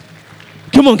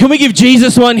Come on, can we give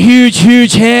Jesus one huge,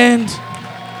 huge hand?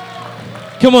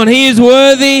 Come on, He is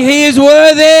worthy. He is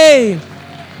worthy.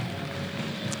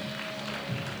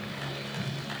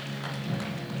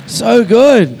 So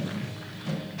good.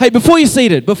 Hey, before you're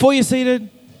seated,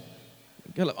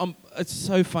 it's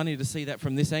so funny to see that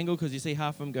from this angle because you see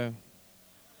half of them go.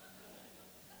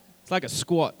 It's like a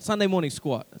squat, Sunday morning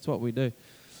squat. That's what we do.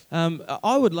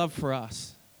 I would love for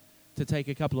us to take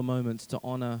a couple of moments to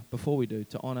honor, before we do,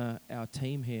 to honor our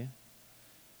team here,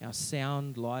 our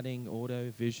sound, lighting,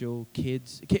 audio, visual,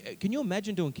 kids. Can you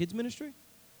imagine doing kids ministry?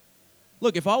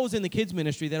 Look, if I was in the kids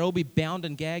ministry, they'd all be bound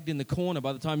and gagged in the corner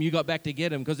by the time you got back to get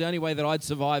them, because the only way that I'd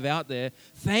survive out there.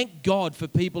 Thank God for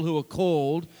people who are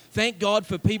called. Thank God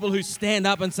for people who stand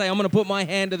up and say, I'm going to put my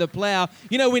hand to the plow.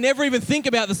 You know, we never even think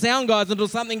about the sound guys until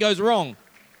something goes wrong,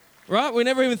 right? We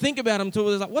never even think about them until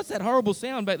it's like, what's that horrible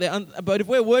sound back there? But if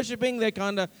we're worshiping, they're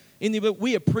kind of in the,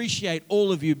 we appreciate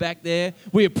all of you back there.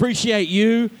 We appreciate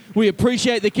you. We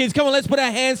appreciate the kids. Come on, let's put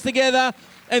our hands together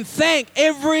and thank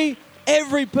every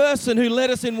person who led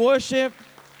us in worship.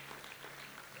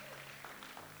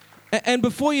 And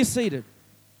before you're seated,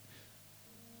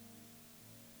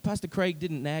 Pastor Craig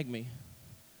didn't nag me.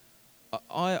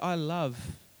 I love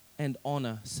and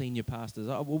honor senior pastors.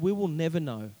 We will never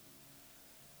know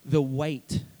the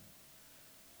weight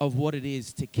of what it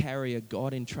is to carry a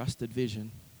God-entrusted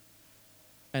vision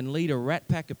and lead a rat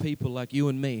pack of people like you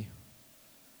and me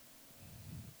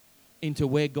into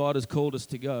where God has called us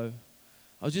to go.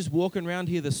 I was just walking around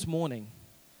here this morning,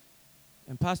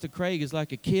 and Pastor Craig is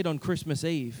like a kid on Christmas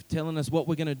Eve telling us what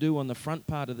we're going to do on the front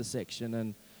part of the section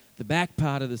and the back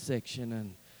part of the section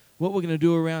and what we're going to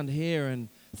do around here. And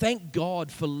thank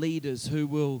God for leaders who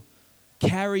will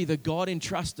carry the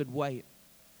God-entrusted weight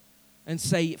and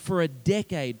say, for a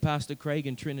decade, Pastor Craig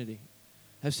and Trinity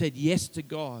have said yes to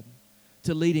God,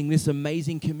 to leading this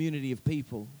amazing community of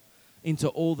people into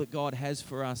all that God has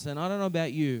for us. And I don't know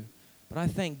about you, but I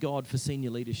thank God for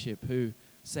senior leadership who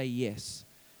say yes,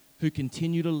 who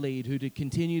continue to lead, who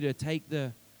continue to take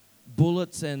the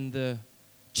bullets and the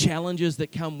challenges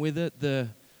that come with it, the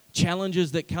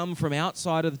challenges that come from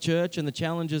outside of the church and the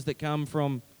challenges that come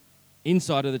from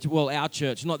inside of our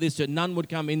church, not this church. None would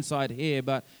come inside here,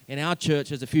 but in our church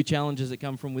there's a few challenges that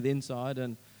come from within inside.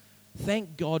 And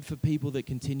thank God for people that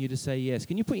continue to say yes.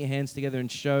 Can you put your hands together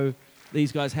and show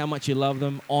these guys how much you love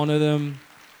them, honor them?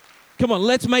 Come on,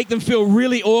 let's make them feel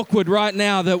really awkward right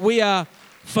now that we are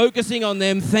focusing on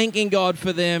them, thanking God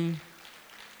for them.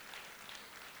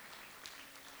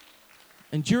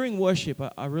 And during worship,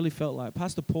 I really felt like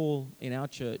Pastor Paul in our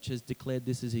church has declared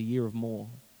this as a year of more.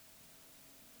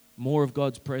 More of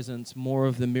God's presence, more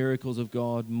of the miracles of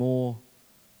God, more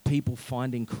people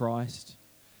finding Christ.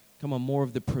 Come on, more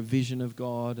of the provision of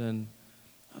God. And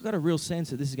I've got a real sense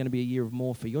that this is going to be a year of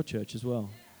more for your church as well.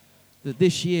 That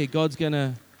this year, God's going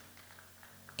to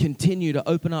continue to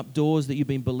open up doors that you've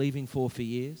been believing for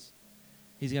years.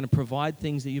 He's going to provide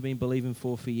things that you've been believing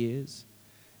for years.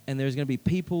 And there's going to be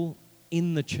people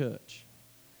in the church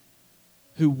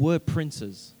who were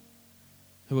princes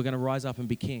who are going to rise up and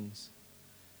be kings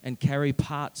and carry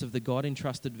parts of the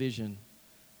God-entrusted vision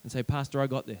and say, Pastor, I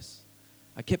got this.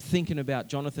 I kept thinking about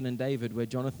Jonathan and David, where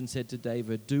Jonathan said to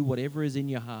David, do whatever is in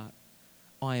your heart.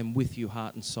 I am with you,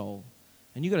 heart and soul.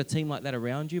 And you've got a team like that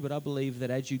around you, but I believe that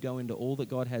as you go into all that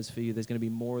God has for you, there's going to be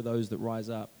more of those that rise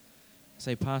up.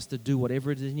 Say, Pastor, do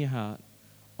whatever it is in your heart.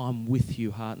 I'm with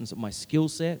you, heart and soul. My skill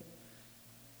set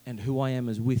and who I am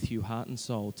is with you, heart and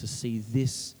soul, to see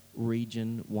this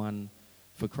region won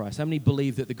for Christ. How many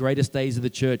believe that the greatest days of the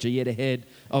church are yet ahead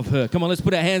of her? Come on, let's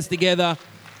put our hands together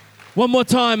one more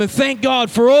time and thank God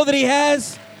for all that He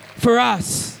has for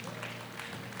us.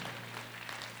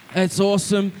 That's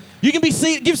awesome. You can be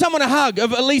seated. Give someone a hug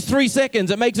of at least 3 seconds.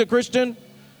 It makes a Christian.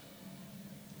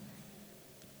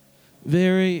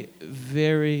 Very,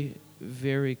 very,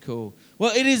 very cool.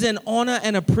 Well, it is an honor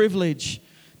and a privilege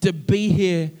to be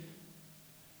here.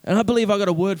 And I believe I got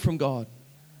a word from God.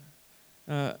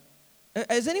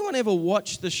 Has anyone ever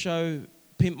watched the show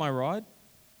Pimp My Ride?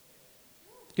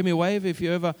 Give me a wave if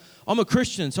you ever. I'm a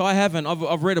Christian, so I haven't.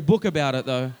 I've read a book about it,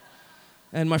 though.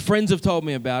 And my friends have told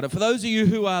me about it. For those of you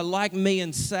who are like me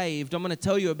and saved, I'm going to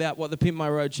tell you about what the Pimp My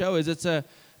Ride show is. It's a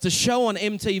show on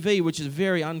MTV, which is a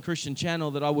very un-Christian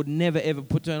channel that I would never, ever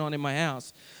turn on in my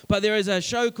house. But there is a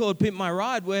show called Pimp My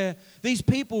Ride where these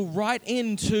people write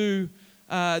into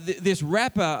this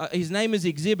rapper. His name is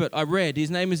Exhibit. I read. His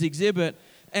name is Exhibit.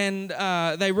 And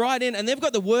they write in, and they've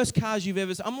got the worst cars you've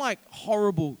ever seen. I'm like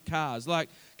horrible cars. Like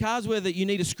cars where you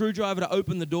need a screwdriver to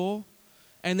open the door,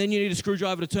 and then you need a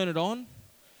screwdriver to turn it on.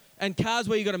 And cars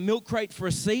where you got a milk crate for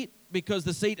a seat because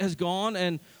the seat has gone,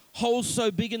 and holes so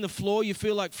big in the floor you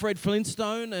feel like Fred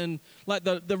Flintstone, and like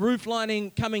the roof lining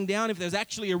coming down if there's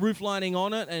actually a roof lining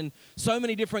on it, and so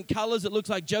many different colors it looks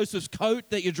like Joseph's coat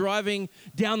that you're driving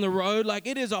down the road. Like,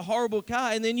 it is a horrible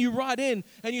car. And then you write in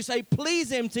and you say,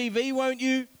 please MTV, won't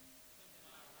you?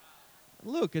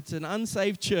 Look, it's an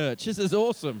unsaved church. This is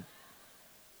awesome.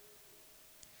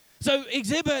 So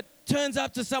Exhibit turns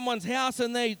up to someone's house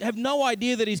and they have no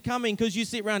idea that he's coming, because you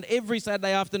sit around every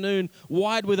Saturday afternoon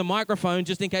wired with a microphone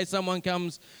just in case someone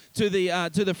comes to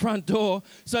the front door.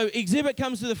 So Exhibit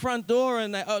comes to the front door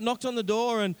and they knocks on the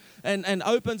door and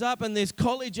opens up, and this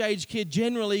college-age kid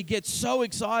generally gets so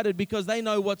excited because they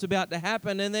know what's about to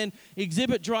happen. And then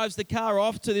Exhibit drives the car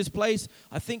off to this place,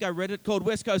 I think I read it, called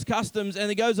West Coast Customs, and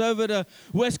he goes over to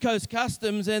West Coast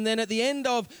Customs, and then at the end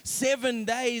of 7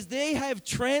 days, they have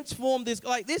transformed this.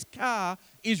 Like, this car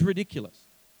is ridiculous.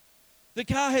 The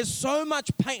car has so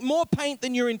much paint, more paint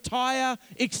than your entire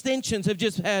extensions have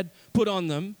just had put on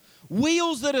them.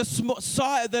 Wheels that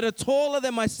are taller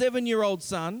than my 7-year-old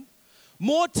son.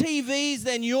 More TVs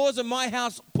than yours and my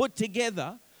house put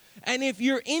together. And if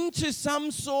you're into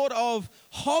some sort of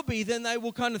hobby, then they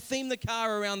will kind of theme the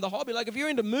car around the hobby. Like, if you're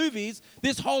into movies,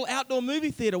 this whole outdoor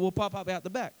movie theater will pop up out the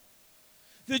back.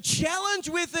 The challenge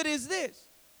with it is this.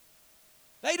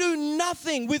 They do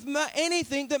nothing with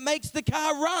anything that makes the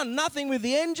car run. Nothing with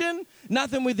the engine,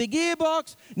 nothing with the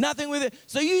gearbox, nothing with it.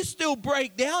 So you still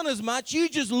break down as much. You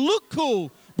just look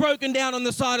cool broken down on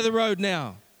the side of the road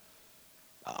now.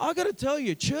 I got to tell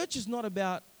you, church is not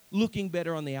about looking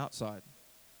better on the outside.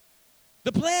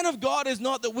 The plan of God is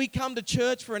not that we come to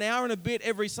church for an hour and a bit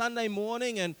every Sunday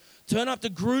morning and turn up to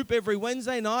group every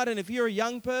Wednesday night, and if you're a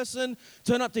young person,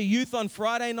 turn up to youth on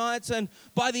Friday nights, and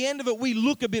by the end of it, we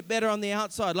look a bit better on the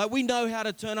outside. Like, we know how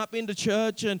to turn up into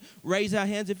church and raise our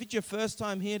hands. If it's your first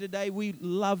time here today, we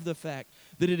love the fact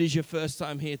that it is your first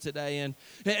time here today, and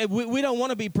we don't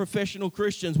want to be professional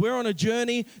Christians. We're on a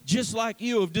journey just like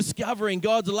you of discovering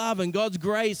God's love and God's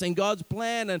grace and God's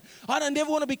plan, and I don't ever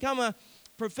want to become a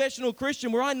professional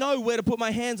Christian where I know where to put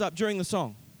my hands up during the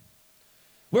song,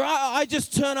 where I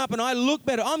just turn up and I look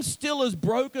better. I'm still as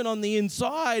broken on the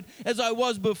inside as I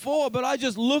was before, but I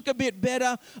just look a bit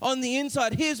better on the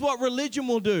inside. Here's what religion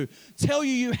will do. Tell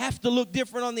you have to look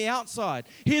different on the outside.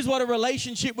 Here's what a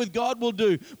relationship with God will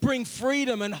do. Bring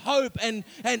freedom and hope and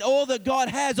all that God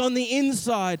has on the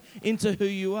inside into who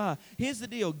you are. Here's the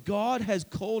deal. God has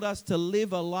called us to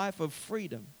live a life of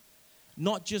freedom,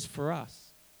 not just for us,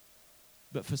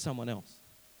 but for someone else.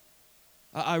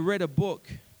 I read a book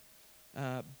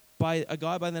by a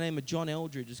guy by the name of John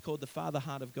Eldredge. It's called The Father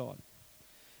Heart of God.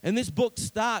 And this book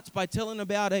starts by telling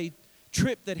about a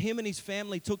trip that him and his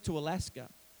family took to Alaska.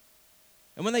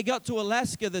 And when they got to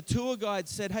Alaska, the tour guide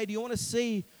said, hey, do you want to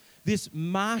see this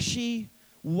marshy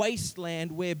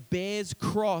wasteland where bears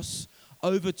cross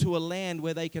over to a land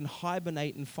where they can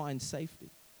hibernate and find safety?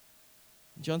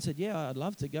 And John said, yeah, I'd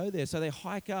love to go there. So they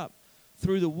hike up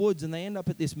through the woods, and they end up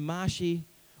at this marshy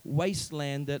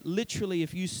wasteland that literally,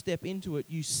 if you step into it,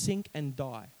 you sink and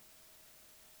die.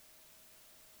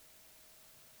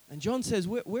 And John says,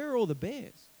 where are all the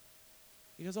bears?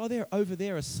 He goes, oh, they're over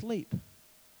there asleep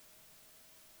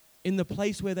in the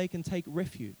place where they can take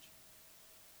refuge.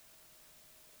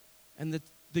 And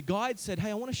the guide said,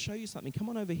 hey, I want to show you something. Come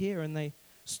on over here. And they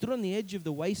stood on the edge of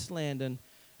the wasteland, and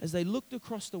as they looked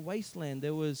across the wasteland,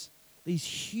 there was these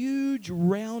huge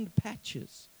round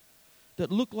patches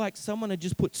that looked like someone had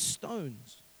just put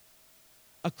stones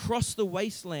across the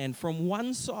wasteland from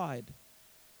one side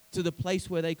to the place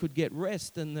where they could get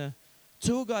rest. And the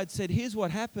tour guide said, here's what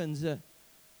happens.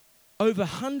 Over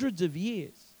hundreds of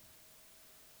years,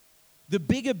 the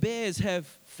bigger bears have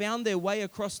found their way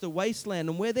across the wasteland,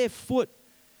 and where their foot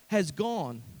has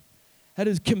gone, it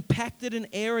has compacted an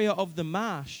area of the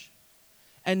marsh,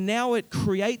 and now it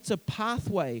creates a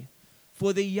pathway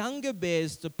for the younger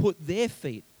bears to put their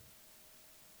feet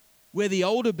where the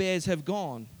older bears have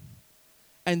gone.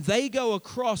 And they go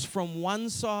across from one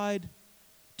side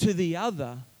to the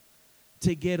other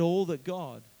to get all that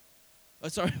God,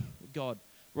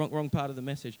 wrong part of the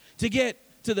message, to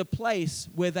get to the place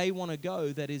where they want to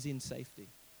go that is in safety.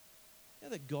 You know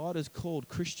that God has called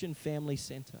Christian Family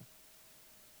Center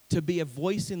to be a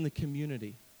voice in the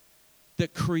community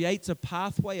that creates a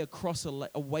pathway across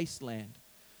a wasteland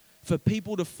for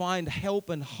people to find help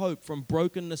and hope from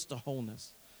brokenness to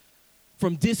wholeness,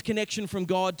 from disconnection from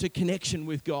God to connection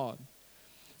with God,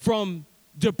 from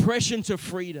depression to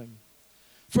freedom,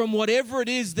 from whatever it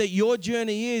is that your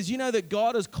journey is. You know that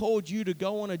God has called you to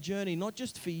go on a journey, not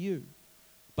just for you,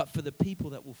 but for the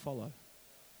people that will follow.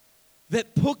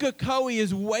 That Pukekohe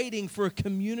is waiting for a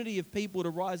community of people to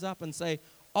rise up and say,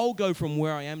 I'll go from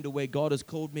where I am to where God has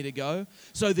called me to go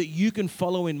so that you can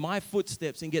follow in my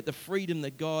footsteps and get the freedom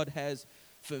that God has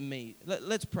for me.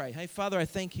 Let's pray. Hey, Father, I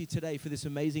thank you today for this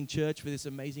amazing church, for this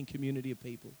amazing community of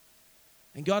people.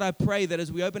 And God, I pray that as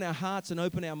we open our hearts and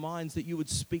open our minds, that you would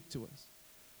speak to us.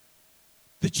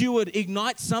 That you would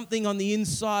ignite something on the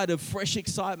inside of fresh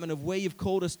excitement of where you've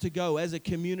called us to go as a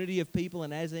community of people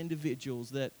and as individuals,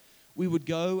 that we would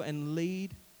go and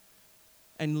lead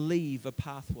and leave a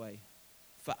pathway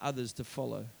for others to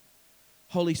follow.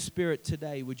 Holy Spirit,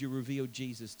 today, would you reveal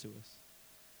Jesus to us?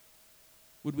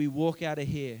 Would we walk out of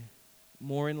here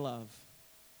more in love,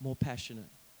 more passionate,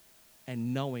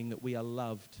 and knowing that we are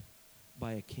loved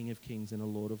by a King of Kings and a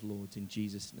Lord of Lords, in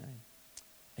Jesus' name.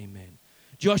 Amen.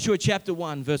 Joshua chapter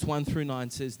 1, verse 1 through 9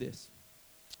 says this.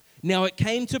 Now it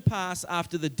came to pass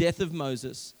after the death of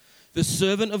Moses, the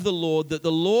servant of the Lord, that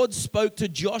the Lord spoke to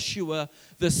Joshua,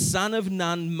 the son of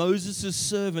Nun, Moses'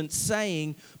 servant,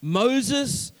 saying,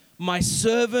 Moses, my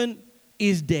servant,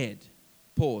 is dead.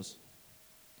 Pause.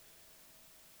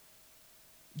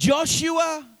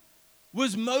 Joshua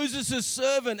was Moses'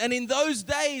 servant. And in those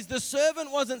days, the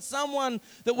servant wasn't someone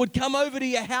that would come over to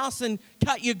your house and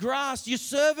cut your grass. Your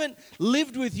servant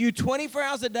lived with you 24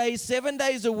 hours a day, 7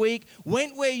 days a week,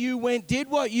 went where you went, did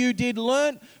what you did,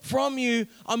 learned from you.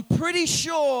 I'm pretty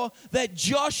sure that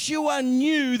Joshua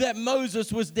knew that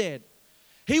Moses was dead.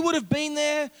 He would have been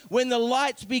there when the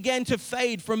lights began to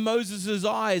fade from Moses'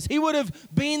 eyes. He would have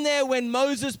been there when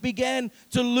Moses began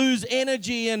to lose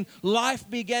energy and life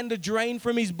began to drain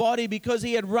from his body because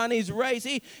he had run his race.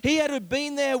 He had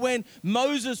been there when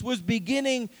Moses was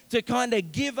beginning to kind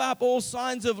of give up all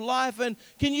signs of life. And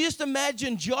can you just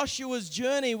imagine Joshua's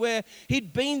journey where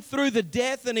he'd been through the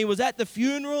death and he was at the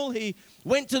funeral, he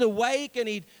went to the wake, and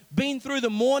he'd been through the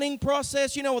mourning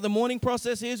process. You know what the mourning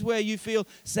process is, where you feel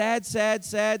sad, sad,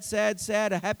 sad, sad,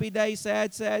 sad, a happy day,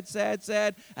 sad, sad, sad,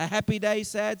 sad, a happy day,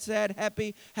 sad, sad,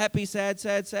 happy, happy, sad,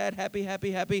 sad, sad, happy,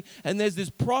 happy, happy. And there's this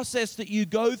process that you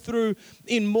go through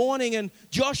in mourning, and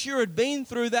Joshua had been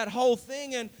through that whole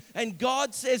thing, and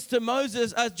God says to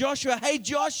Moses, Joshua, hey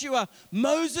Joshua,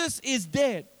 Moses is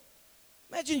dead.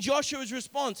 Imagine Joshua's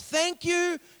response. Thank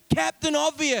you, Captain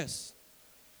Obvious.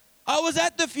 I was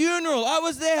at the funeral. I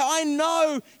was there. I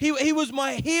know he was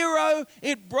my hero.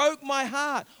 It broke my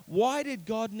heart. Why did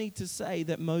God need to say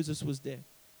that Moses was dead?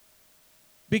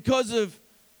 Because of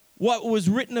what was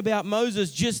written about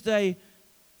Moses just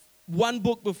one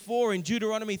book before in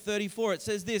Deuteronomy 34. It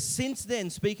says this, since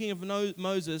then, speaking of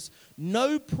Moses,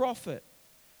 no prophet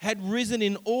had risen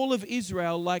in all of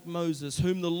Israel like Moses,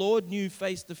 whom the Lord knew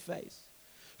face to face,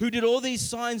 who did all these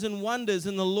signs and wonders,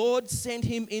 and the Lord sent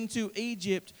him into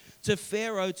Egypt to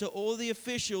Pharaoh, to all the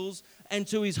officials, and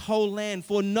to his whole land.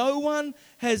 For no one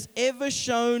has ever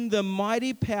shown the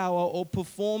mighty power or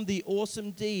performed the awesome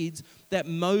deeds that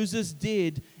Moses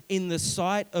did in the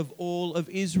sight of all of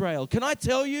Israel. Can I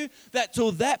tell you that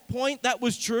till that point that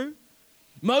was true?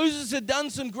 Moses had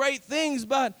done some great things,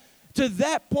 but to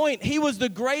that point, he was the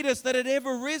greatest that had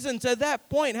ever risen. To that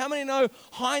point, how many know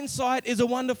hindsight is a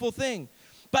wonderful thing?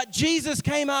 But Jesus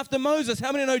came after Moses.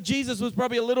 How many know Jesus was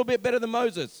probably a little bit better than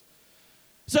Moses?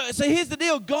 So here's the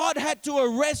deal. God had to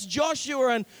arrest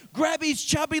Joshua and grab his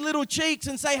chubby little cheeks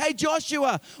and say, hey,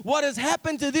 Joshua, what has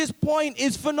happened to this point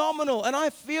is phenomenal. And I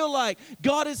feel like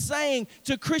God is saying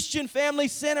to Christian Family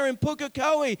Center in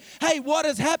Pukekohe, hey, what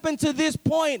has happened to this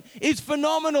point is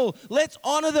phenomenal. Let's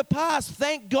honor the past.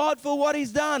 Thank God for what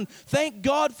he's done. Thank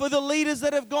God for the leaders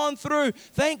that have gone through.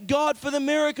 Thank God for the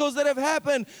miracles that have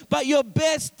happened. But your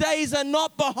best days are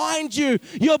not behind you.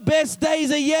 Your best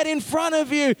days are yet in front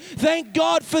of you. Thank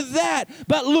God for that,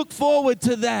 but look forward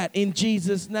to that in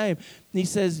Jesus' name. He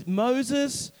says,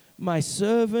 Moses, my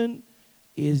servant,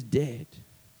 is dead.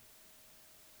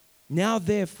 Now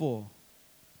therefore,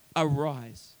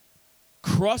 arise,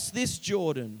 cross this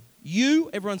Jordan. You,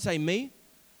 everyone say me.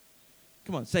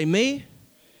 Come on, say me.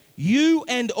 You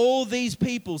and all these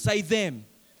people, say them.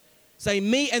 Say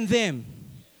me and them.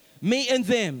 Me and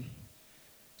them.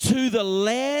 To the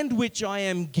land which I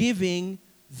am giving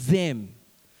them,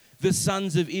 the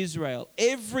sons of Israel.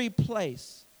 Every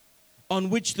place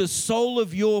on which the sole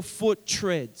of your foot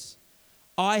treads,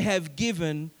 I have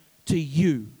given to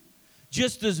you.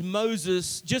 Just as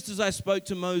I spoke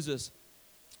to Moses,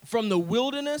 from the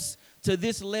wilderness to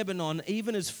this Lebanon,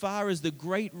 even as far as the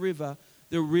great river,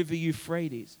 the river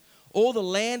Euphrates. All the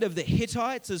land of the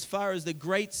Hittites, as far as the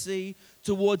great sea,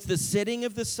 towards the setting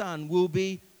of the sun, will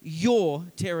be your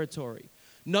territory.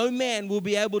 No man will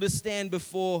be able to stand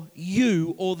before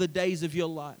you all the days of your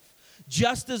life.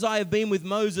 Just as I have been with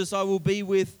Moses, I will be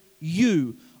with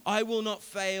you. I will not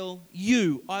fail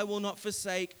you. I will not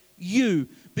forsake you.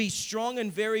 be strong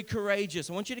and very courageous.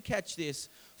 I want you to catch this.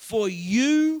 For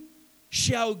you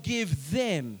shall give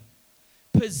them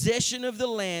possession of the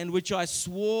land which I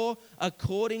swore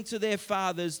according to their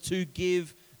fathers to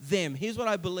give them. Here's what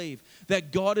I believe,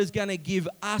 that God is going to give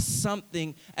us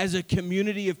something as a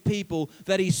community of people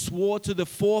that He swore to the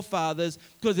forefathers,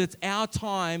 because it's our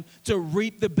time to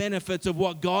reap the benefits of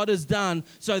what God has done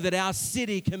so that our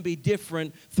city can be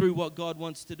different through what God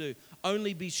wants to do.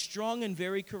 Only be strong and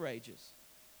very courageous.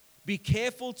 Be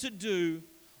careful to do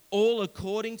all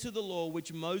according to the law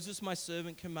which Moses my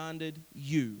servant commanded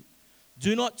you.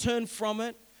 Do not turn from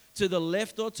it to the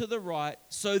left or to the right,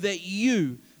 so that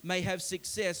you may have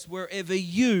success wherever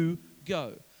you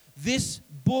go. This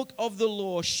book of the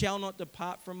law shall not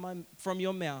depart from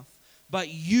your mouth, but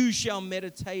you shall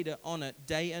meditate on it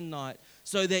day and night,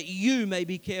 so that you may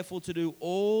be careful to do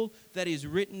all that is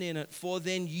written in it. For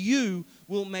then you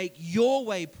will make your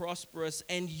way prosperous,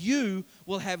 and you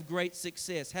will have great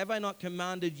success. Have I not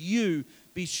commanded you?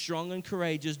 Be strong and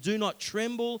courageous. Do not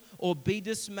tremble or be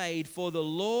dismayed, for the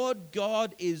Lord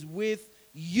God is with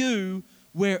you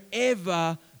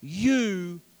wherever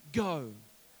you go.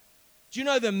 Do you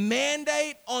know the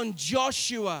mandate on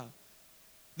Joshua,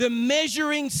 the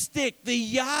measuring stick, the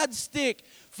yardstick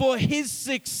for his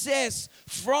success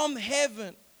from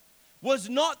heaven, was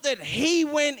not that he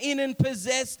went in and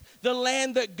possessed the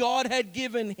land that God had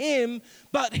given him,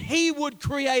 but he would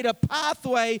create a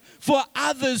pathway for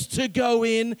others to go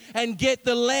in and get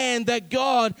the land that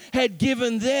God had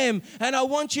given them. And I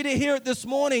want you to hear it this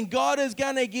morning. God is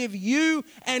going to give you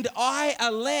and I a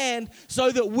land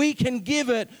so that we can give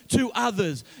it to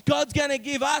others. God's going to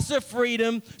give us a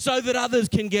freedom so that others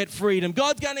can get freedom.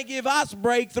 God's going to give us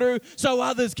breakthrough so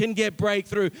others can get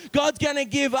breakthrough. God's going to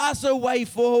give us a way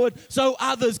forward so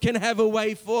others can have a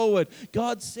way forward.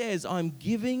 God says, I'm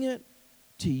giving it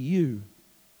to you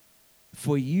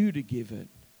for you to give it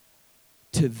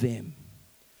to them.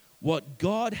 What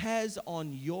God has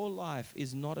on your life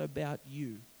is not about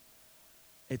you.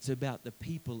 It's about the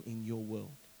people in your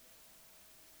world.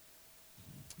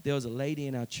 There was a lady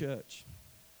in our church.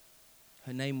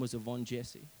 Her name was Yvonne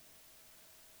Jesse.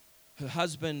 Her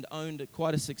husband owned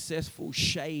quite a successful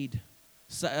shade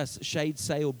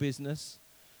sale business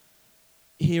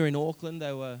here in Auckland.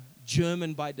 They were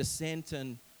German by descent,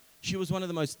 and she was one of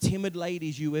the most timid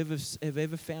ladies you have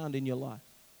ever found in your life.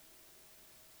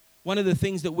 One of the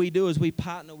things that we do is we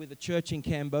partner with a church in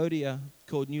Cambodia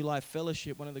called New Life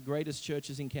Fellowship, one of the greatest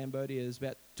churches in Cambodia. There's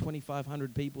about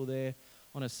 2,500 people there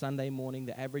on a Sunday morning.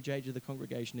 The average age of the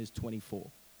congregation is 24.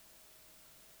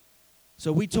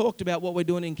 So we talked about what we're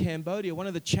doing in Cambodia. One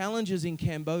of the challenges in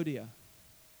Cambodia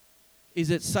is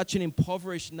it's such an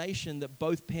impoverished nation that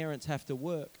both parents have to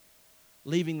work,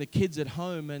 leaving the kids at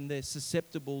home, and they're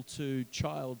susceptible to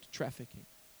child trafficking.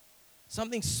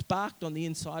 Something sparked on the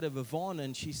inside of Yvonne,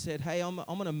 and she said, hey, I'm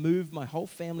going to move my whole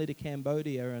family to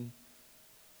Cambodia and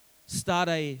start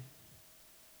a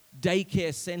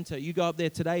daycare center. You go up there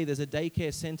today, there's a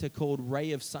daycare center called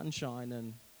Ray of Sunshine,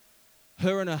 and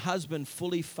her and her husband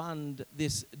fully fund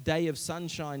this Day of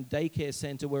Sunshine daycare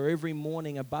center where every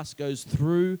morning a bus goes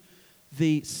through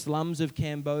the slums of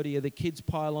Cambodia. The kids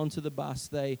pile onto the bus.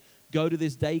 They go to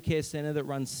this daycare center that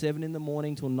runs 7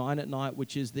 a.m. till 9 p.m,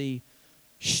 which is the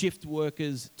shift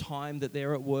workers' time that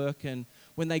they're at work. And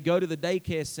when they go to the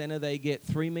daycare center, they get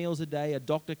 3 meals a day. A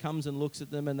doctor comes and looks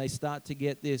at them, and they start to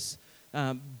get this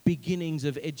beginnings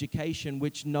of education,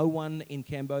 which no one in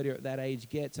Cambodia at that age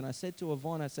gets. And I said to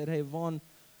Yvonne, I said, hey, Yvonne,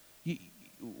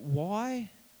 why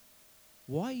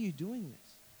are you doing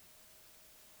this?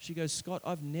 She goes, Scott,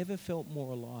 I've never felt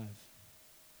more alive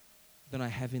than I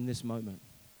have in this moment.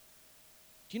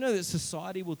 Do you know that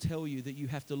society will tell you that you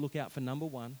have to look out for number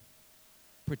one,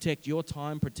 protect your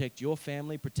time, protect your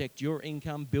family, protect your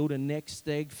income, build a nest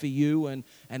egg for you, and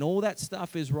all that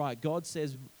stuff is right. God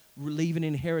says, leave an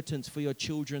inheritance for your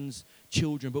children's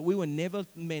children. But we were never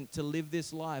meant to live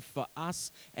this life for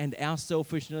us and our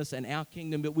selfishness and our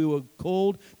kingdom, but we were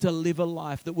called to live a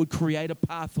life that would create a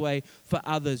pathway for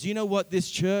others. You know what this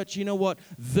church, you know what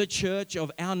the church of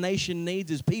our nation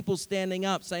needs is people standing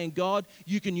up saying, God,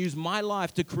 you can use my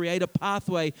life to create a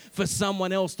pathway for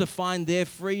someone else to find their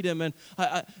freedom. And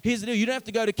here's the deal, you don't have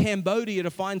to go to Cambodia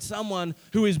to find someone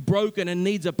who is broken and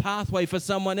needs a pathway for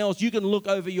someone else. You can look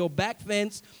over your back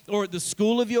fence or at the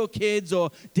school of your kids or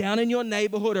down in your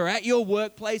neighborhood or at your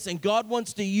workplace, and God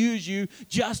wants to use you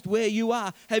just where you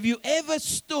are. Have you ever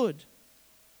stood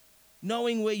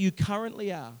knowing where you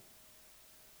currently are,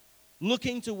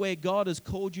 looking to where God has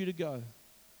called you to go,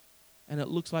 and it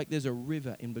looks like there's a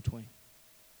river in between?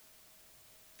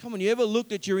 Come on, you ever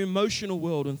looked at your emotional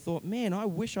world and thought, man, I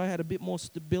wish I had a bit more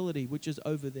stability, which is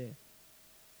over there?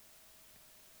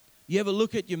 You ever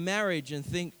look at your marriage and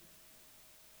think,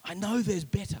 I know there's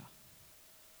better.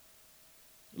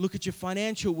 Look at your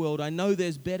financial world. I know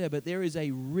there's better, but there is a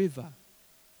river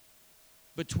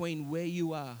between where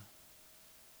you are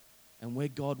and where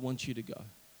God wants you to go.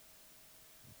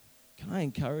 Can I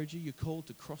encourage you? You're called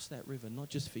to cross that river, not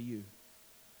just for you,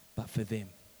 but for them.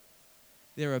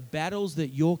 There are battles that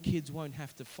your kids won't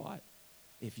have to fight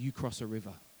if you cross a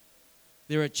river.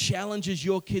 There are challenges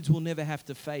your kids will never have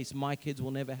to face, my kids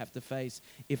will never have to face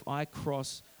if I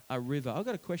cross a river. I've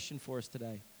got a question for us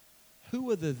today. Who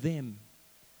are the them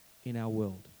in our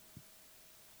world?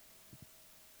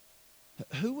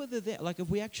 Who are the them? Like, have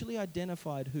we actually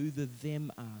identified who the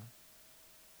them are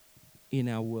in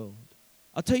our world?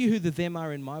 I'll tell you who the them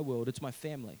are in my world. It's my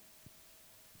family.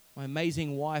 My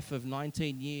amazing wife of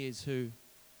 19 years who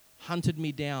hunted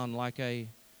me down like a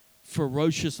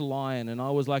ferocious lion, and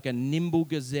I was like a nimble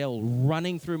gazelle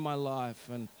running through my life,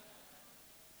 and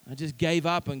I just gave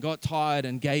up and got tired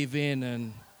and gave in,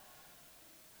 and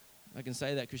I can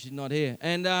say that because she's not here.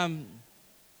 And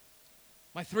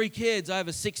my 3 kids, I have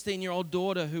a 16-year-old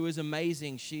daughter who is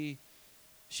amazing.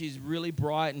 She's really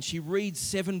bright, and she reads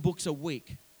 7 books a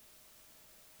week.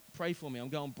 Pray for me, I'm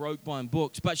going broke buying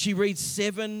books. But she reads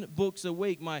 7 books a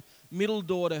week. My middle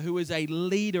daughter, who is a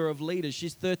leader of leaders,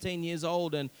 she's 13 years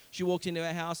old, and she walks into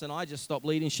our house, and I just stop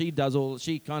leading. She does all,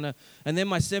 and then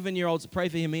my 7-year-old, pray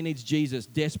for him, he needs Jesus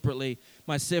desperately.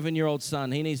 My 7-year-old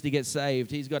son, he needs to get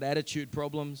saved. He's got attitude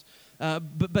problems.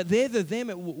 But they're the them.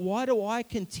 Why do I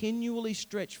continually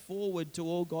stretch forward to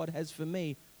all God has for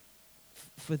me?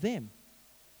 For them.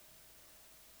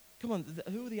 Come on,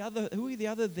 who are the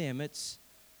other them? It's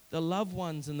the loved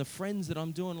ones and the friends that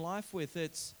I'm doing life with.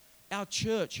 It's our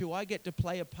church, who I get to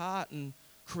play a part and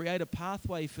create a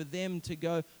pathway for them to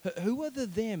go. Who are the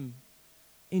them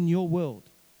in your world?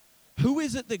 Who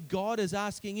is it that God is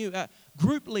asking you?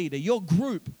 Group leader, your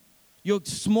group, your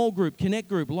small group, connect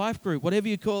group, life group, whatever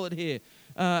you call it here.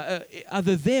 Are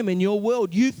the them in your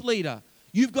world? Youth leader.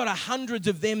 You've got hundreds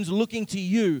of thems looking to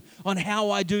you on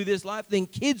how I do this life. Then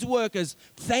kids workers,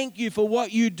 thank you for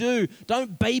what you do.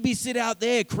 Don't babysit out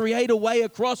there. Create a way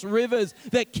across rivers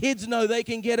that kids know they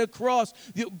can get across.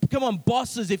 Come on,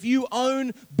 bosses, if you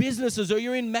own businesses or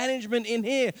you're in management in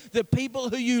here, the people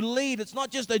who you lead, it's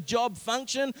not just a job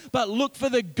function, but look for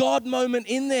the God moment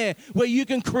in there where you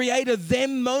can create a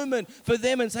them moment for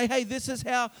them and say, hey, this is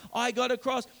how I got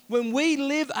across. When we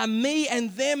live a me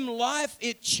and them life,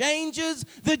 it changes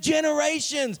the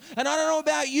generations. And I don't know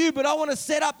about you, but I want to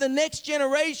set up the next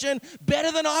generation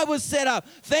better than I was set up.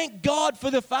 Thank God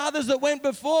for the fathers that went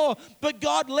before, but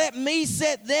God, let me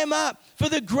set them up for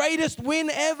the greatest win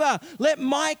ever. Let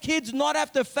my kids not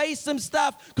have to face some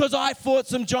stuff because I fought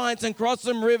some giants and crossed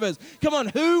some rivers. Come on,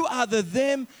 who are the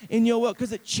them in your world?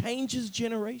 Because it changes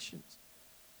generations.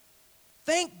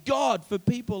 Thank God for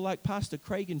people like Pastor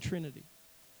Craig and Trinity,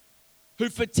 who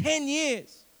for 10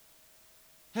 years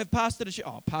have pastored a church.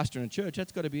 Oh, pastor in a church,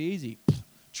 that's got to be easy.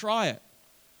 Try it.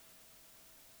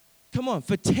 Come on,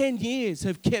 for 10 years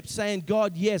have kept saying,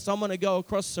 God, yes, I'm going to go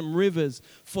across some rivers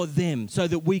for them so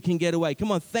that we can get away.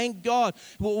 Come on, thank God.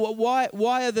 Why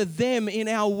are the them in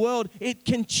our world? It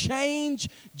can change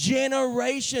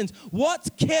generations. What's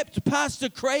kept Pastor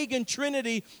Craig and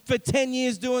Trinity for 10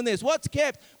 years doing this? What's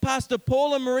kept Pastor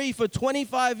Paul and Marie for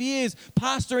 25 years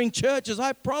pastoring churches?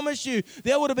 I promise you,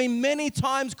 there would have been many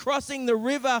times crossing the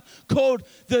river called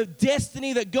the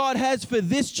destiny that God has for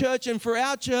this church and for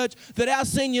our church that our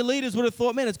senior leaders would have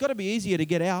thought, man, it's got to be easier to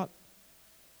get out.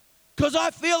 Because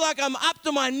I feel like I'm up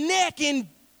to my neck in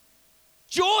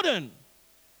Jordan.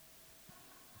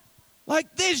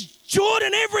 Like there's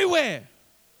Jordan everywhere.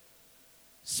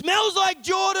 Smells like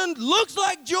Jordan, looks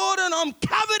like Jordan. I'm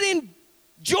covered in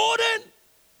Jordan.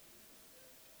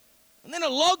 And then a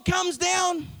log comes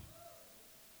down.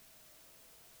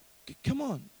 Come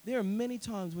on. There are many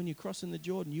times when you're crossing the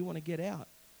Jordan, you want to get out.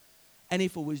 And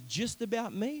if it was just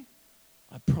about me,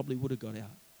 I probably would have got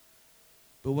out.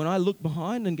 But when I look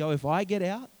behind and go, if I get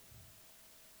out,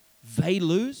 they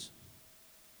lose.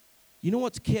 You know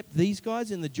what's kept these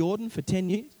guys in the Jordan for 10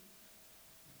 years?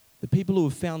 The people who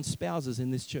have found spouses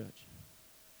in this church.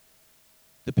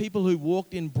 The people who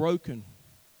walked in broken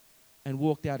and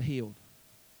walked out healed.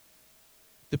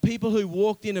 The people who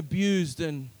walked in abused,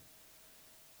 and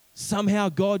somehow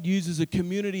God uses a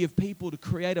community of people to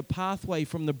create a pathway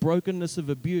from the brokenness of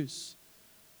abuse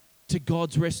to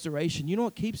God's restoration. You know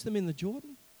what keeps them in the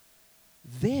Jordan?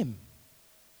 Them.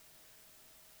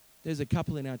 There's a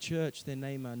couple in our church, their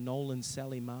name are Noel and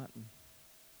Sally Martin.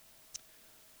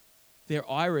 They're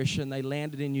Irish and they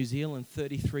landed in New Zealand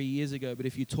 33 years ago, but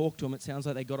if you talk to them, it sounds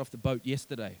like they got off the boat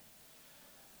yesterday.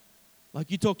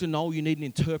 Like you talk to Noel, you need an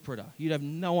interpreter. You'd have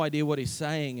no idea what he's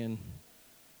saying. And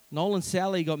Noel and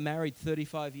Sally got married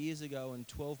 35 years ago, and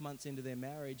 12 months into their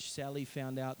marriage, Sally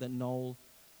found out that Noel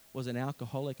was an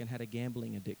alcoholic and had a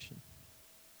gambling addiction.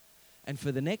 And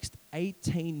for the next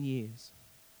 18 years,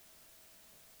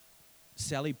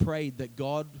 Sally prayed that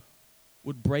God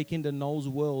would break into Noel's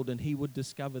world and he would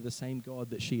discover the same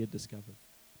God that she had discovered.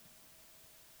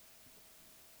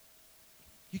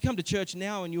 You come to church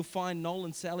now and you'll find Noel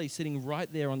and Sally sitting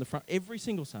right there on the front every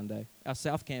single Sunday, our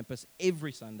South Campus,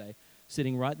 every Sunday,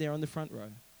 sitting right there on the front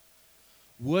row,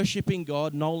 worshiping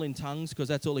God, Noel in tongues, because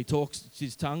that's all he talks,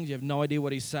 his tongues. You have no idea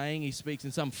what he's saying. He speaks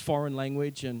in some foreign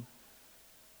language. And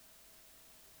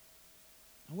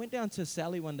I went down to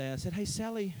Sally one day. I said, "Hey,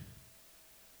 Sally,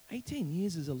 18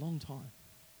 years is a long time.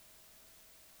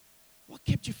 What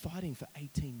kept you fighting for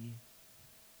 18 years?"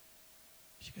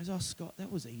 She goes, "Oh, Scott,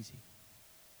 that was easy.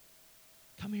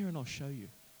 Come here and I'll show you."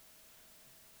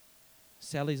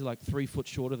 Sally's like 3 foot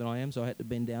shorter than I am, so I had to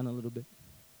bend down a little bit.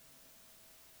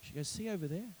 She goes, "See over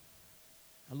there?"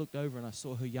 I looked over and I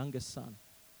saw her youngest son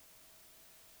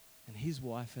and his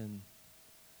wife and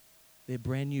their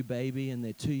brand new baby and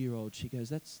their 2-year-old. She goes,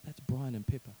 that's Brian and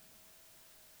Pippa.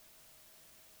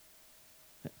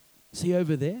 "See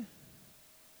over there?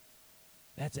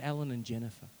 That's Alan and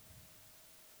Jennifer.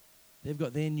 They've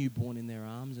got their newborn in their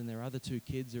arms, and their other 2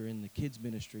 kids are in the kids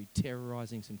ministry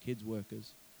terrorizing some kids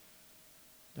workers.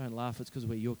 Don't laugh, it's because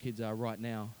where your kids are right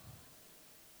now.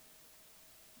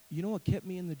 You know what kept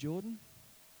me in the Jordan?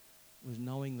 Was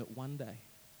knowing that one day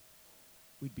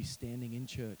we'd be standing in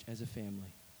church as a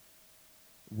family,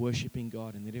 worshiping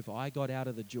God, and that if I got out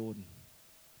of the Jordan,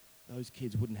 those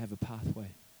kids wouldn't have a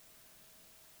pathway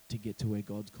to get to where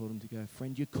God's called them to go."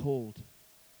 Friend, you're called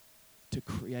to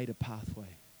create a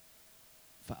pathway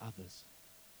for others.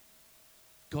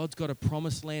 God's got a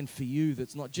promised land for you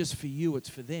that's not just for you, it's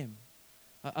for them.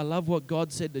 I love what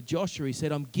God said to Joshua. He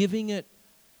said, "I'm giving it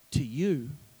to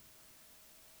you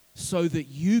so that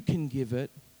you can give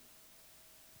it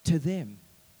to them."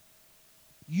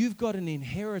 You've got an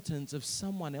inheritance of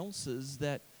someone else's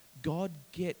that God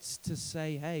gets to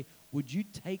say, "Hey, would you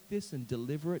take this and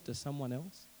deliver it to someone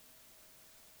else?"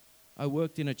 I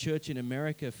worked in a church in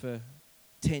America for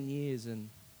 10 years, and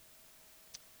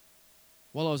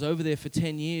while I was over there for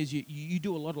 10 years, you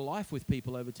do a lot of life with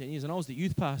people over 10 years, and I was the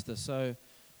youth pastor, so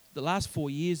the last 4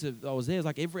 years I was there, it's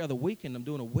like every other weekend I'm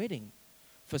doing a wedding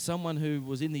for someone who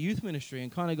was in the youth ministry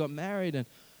and kind of got married, and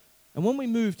when we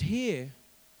moved here,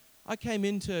 I came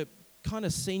into kind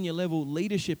of senior level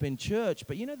leadership in church,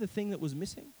 but you know the thing that was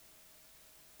missing?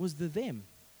 Was the them.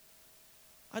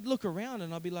 I'd look around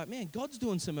and I'd be like, man, God's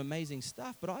doing some amazing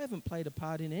stuff, but I haven't played a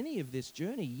part in any of this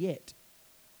journey yet.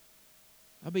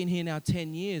 I've been here now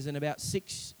 10 years, and about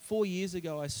 4 years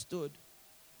ago I stood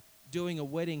doing a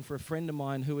wedding for a friend of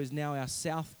mine who is now our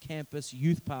South Campus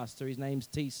youth pastor. His name's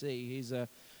TC. He's a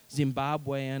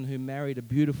Zimbabwean who married a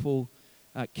beautiful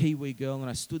Kiwi girl, and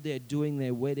I stood there doing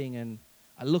their wedding, and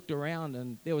I looked around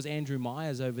and there was Andrew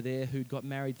Myers over there who'd got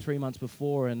married 3 months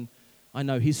before, and I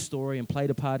know his story and played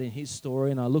a part in his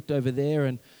story. And I looked over there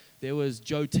and there was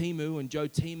Joe Timu, and Joe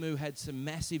Timu had some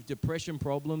massive depression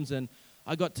problems, and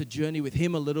I got to journey with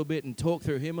him a little bit and talk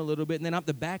through him a little bit. And then up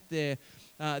the back there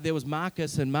was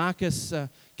Marcus, and Marcus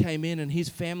came in, and his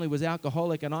family was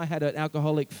alcoholic, and I had an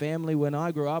alcoholic family when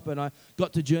I grew up, and I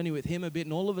got to journey with him a bit.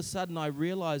 And all of a sudden I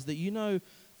realized that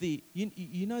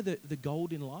the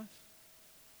gold in life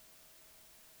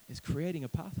is creating a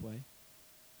pathway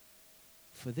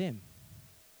for them,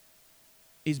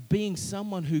 is being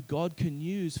someone who God can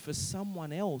use for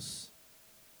someone else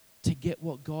to get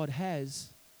what God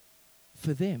has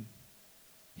for them.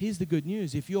 Here's the good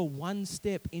news. If you're one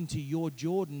step into your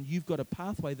Jordan, you've got a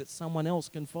pathway that someone else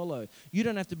can follow. You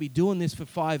don't have to be doing this for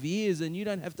 5 years, and you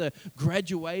don't have to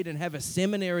graduate and have a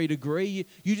seminary degree.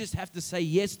 You just have to say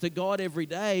yes to God every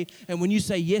day. And when you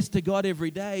say yes to God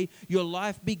every day, your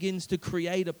life begins to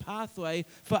create a pathway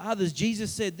for others.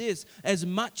 Jesus said this, "As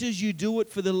much as you do it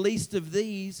for the least of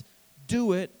these,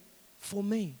 do it for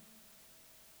me."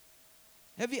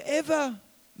 Have you ever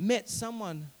met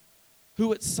someone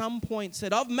who at some point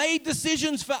said, "I've made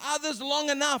decisions for others long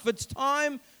enough. It's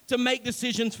time to make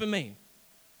decisions for me"?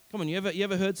 Come on, you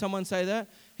ever heard someone say that?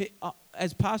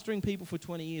 As pastoring people for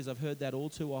 20 years, I've heard that all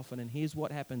too often, and here's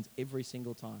what happens every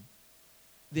single time.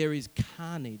 There is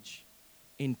carnage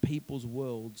in people's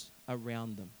worlds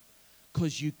around them,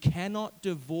 because you cannot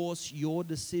divorce your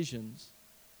decisions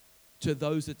to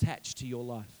those attached to your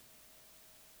life.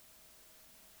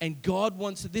 And God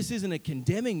wants, this isn't a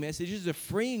condemning message, this is a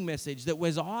freeing message that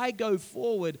as I go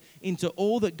forward into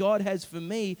all that God has for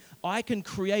me, I can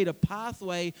create a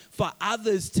pathway for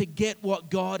others to get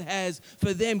what God has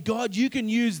for them. God, you can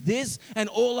use this, and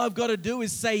all I've got to do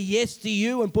is say yes to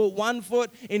you and put one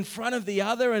foot in front of the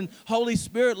other, and Holy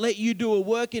Spirit, let you do a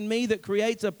work in me that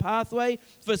creates a pathway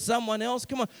for someone else.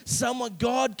 Come on,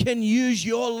 God can use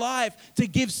your life to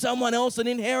give someone else an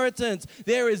inheritance.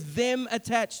 There is them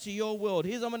attached to your world.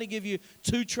 I'm going to give you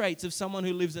 2 traits of someone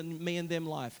who lives a me and them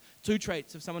life. 2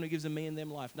 traits of someone who gives a me and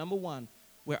them life. Number 1,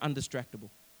 we're undistractable.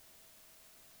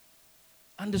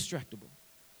 Undistractable.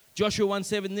 Joshua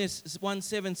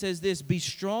 1:7 says this, be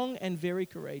strong and very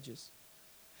courageous.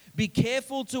 Be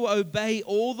careful to obey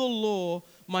all the law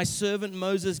my servant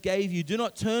Moses gave you. Do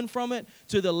not turn from it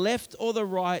to the left or the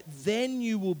right. Then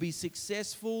you will be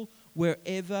successful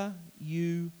wherever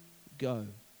you go.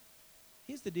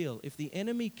 Here's the deal. If the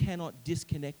enemy cannot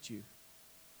disconnect you,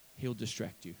 he'll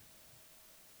distract you.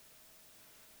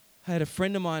 I had a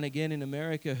friend of mine again in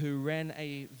America who ran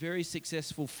a very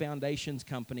successful foundations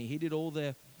company. He did all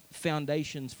the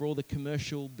foundations for all the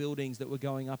commercial buildings that were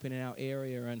going up in our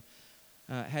area, and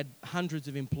had hundreds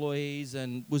of employees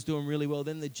and was doing really well.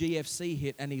 Then the GFC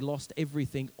hit and he lost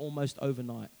everything almost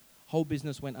overnight. Whole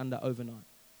business went under overnight.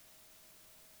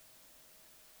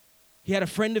 He had a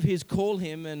friend of his call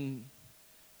him and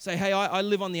say, hey, I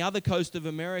live on the other coast of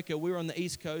America. We're on the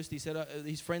East Coast. He said,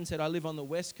 his friend said, I live on the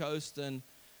West Coast, and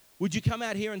would you come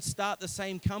out here and start the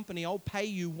same company? I'll pay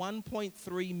you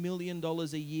 $1.3 million a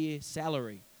year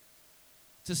salary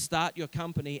to start your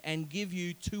company and give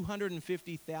you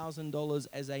 $250,000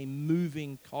 as a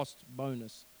moving cost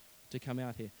bonus to come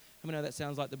out here. How many know that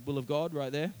sounds like the will of God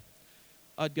right there?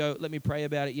 I'd go, let me pray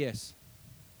about it, yes.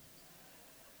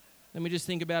 Let me just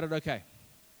think about it, okay.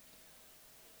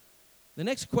 The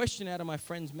next question out of my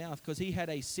friend's mouth, because he had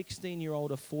a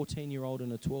 16-year-old, a 14-year-old,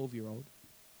 and a 12-year-old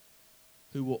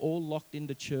who were all locked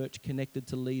into church, connected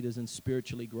to leaders and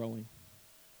spiritually growing.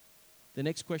 The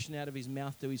next question out of his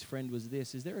mouth to his friend was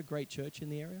this, is there a great church in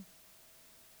the area?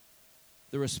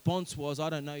 The response was, I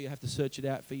don't know, you have to search it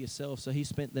out for yourself. So he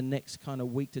spent the next kind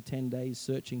of week to 10 days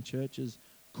searching churches,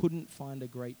 couldn't find a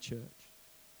great church.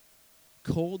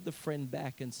 Called the friend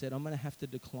back and said, I'm going to have to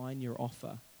decline your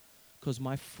offer because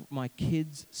my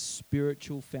kid's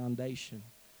spiritual foundation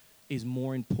is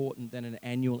more important than an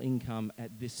annual income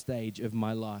at this stage of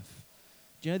my life.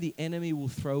 Do you know the enemy will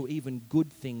throw even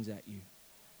good things at you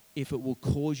if it will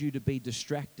cause you to be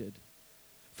distracted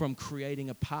from creating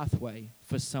a pathway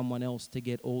for someone else to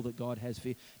get all that God has for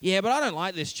you. Yeah, but I don't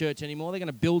like this church anymore. They're going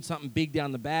to build something big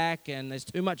down the back and there's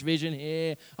too much vision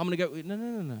here. I'm going to go,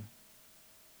 no.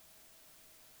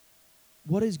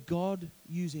 What is God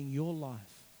using your life?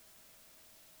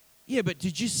 Yeah, but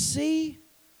did you see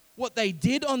what they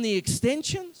did on the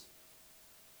extensions?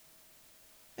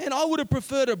 And I would have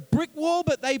preferred a brick wall,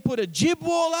 but they put a jib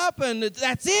wall up and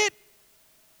that's it.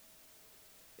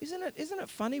 Isn't it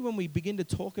funny when we begin to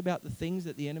talk about the things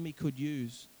that the enemy could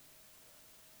use?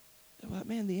 They're like,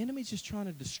 man, the enemy's just trying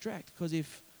to distract, because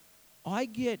if I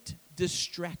get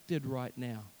distracted right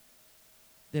now,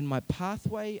 then my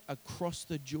pathway across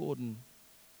the Jordan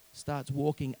starts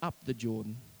walking up the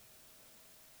Jordan.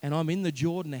 And I'm in the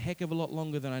Jordan a heck of a lot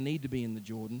longer than I need to be in the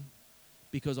Jordan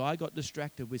because I got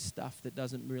distracted with stuff that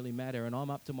doesn't really matter, and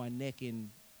I'm up to my neck in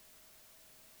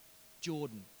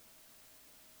Jordan.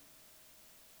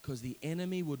 Because the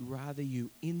enemy would rather you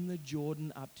in the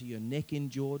Jordan, up to your neck in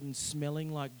Jordan,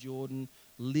 smelling like Jordan,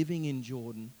 living in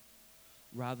Jordan,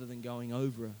 rather than going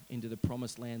over into the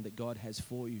promised land that God has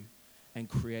for you and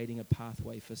creating a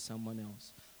pathway for someone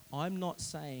else. I'm not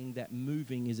saying that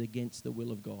moving is against the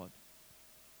will of God.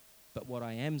 But what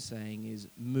I am saying is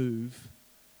move,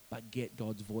 but get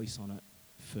God's voice on it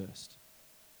first.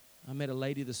 I met a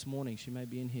lady this morning, she may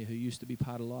be in here, who used to be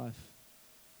part of Life.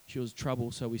 She was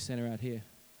trouble, so we sent her out here.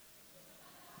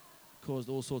 Caused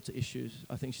all sorts of issues.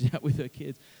 I think she's out with her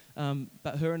kids.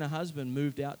 But her and her husband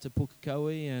moved out to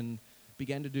Pukekohe and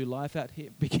began to do life out here.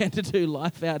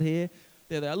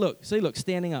 There they are. Look,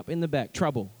 standing up in the back.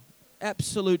 Trouble.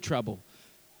 Absolute trouble.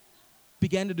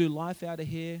 Began to do life out of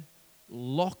here.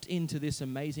 Locked into this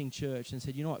amazing church and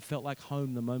said, you know what, it felt like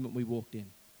home the moment we walked in.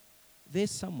 There's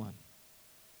someone.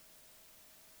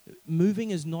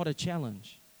 Moving is not a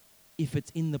challenge if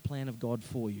it's in the plan of God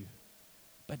for you.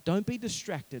 But don't be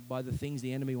distracted by the things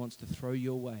the enemy wants to throw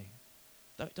your way.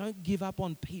 Don't give up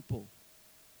on people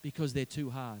because they're too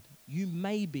hard. You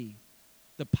may be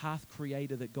the path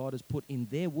creator that God has put in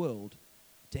their world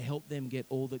to help them get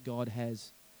all that God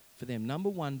has for them. Number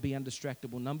one, be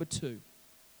undistractable. Number two,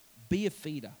 be a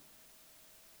feeder.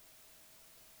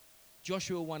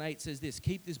 Joshua 1:8 says this,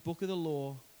 keep this book of the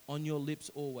law on your lips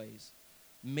always.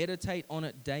 Meditate on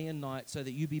it day and night so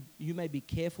that you may be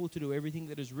careful to do everything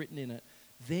that is written in it.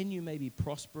 Then you may be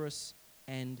prosperous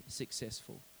and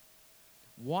successful.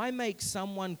 Why make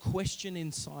someone question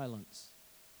in silence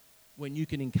when you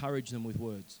can encourage them with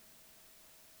words?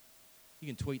 You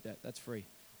can tweet that. That's free.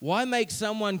 Why make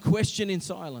someone question in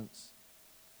silence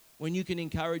when you can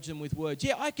encourage them with words?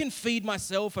 Yeah, I can feed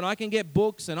myself and I can get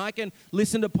books and I can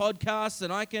listen to podcasts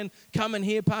and I can come and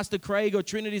hear Pastor Craig or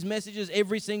Trinity's messages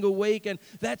every single week, and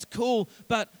that's cool.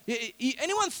 But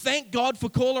anyone thank God for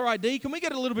caller ID? Can we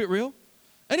get a little bit real?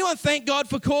 Anyone thank God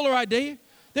for caller ID?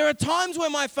 There are times where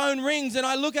my phone rings and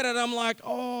I look at it and I'm like,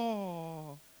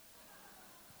 oh.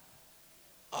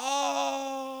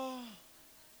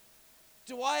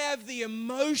 Do I have the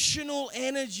emotional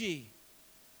energy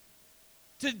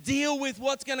to deal with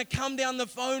what's going to come down the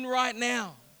phone right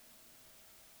now?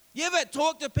 You ever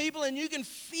talk to people and you can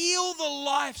feel the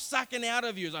life sucking out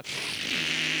of you? It's like,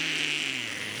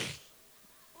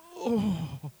 oh.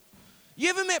 You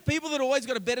ever met people that always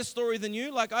got a better story than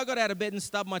you? Like, I got out of bed and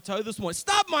stubbed my toe this morning.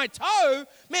 Stubbed my toe?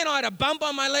 Man, I had a bump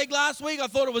on my leg last week. I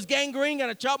thought it was gangrene, going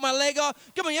to chop my leg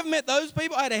off. Come on, you ever met those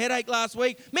people? I had a headache last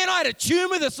week. Man, I had a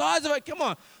tumor the size of it. Come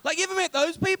on. Like, you ever met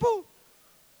those people?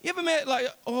 You ever met, like,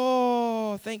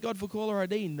 oh, thank God for caller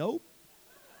ID? Nope.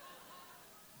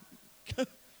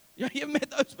 You ever met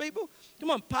those people?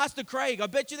 Come on, Pastor Craig. I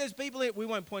bet you there's people in, we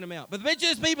won't point them out, but I bet you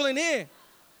there's people in here.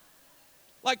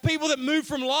 Like people that move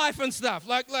from life and stuff.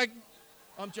 Like,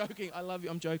 I'm joking. I love you.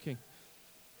 I'm joking.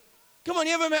 Come on,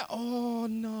 you ever met, oh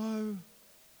no.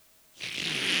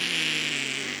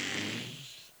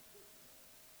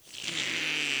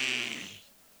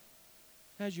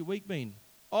 How's your week been?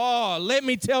 Oh, let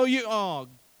me tell you. Oh,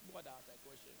 why'd I ask that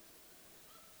question?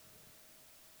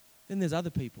 Then there's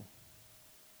other people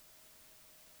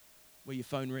where your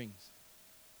phone rings.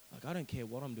 Like, I don't care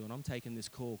what I'm doing. I'm taking this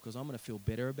call because I'm going to feel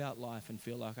better about life and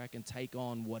feel like I can take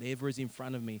on whatever is in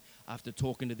front of me after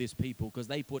talking to these people, because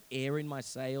they put air in my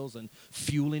sails and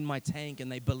fuel in my tank, and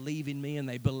they believe in me and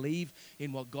they believe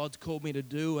in what God's called me to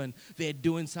do, and they're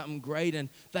doing something great, and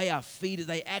they are feeders.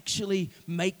 They actually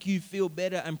make you feel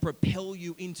better and propel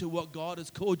you into what God has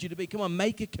called you to be. Come on,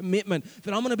 make a commitment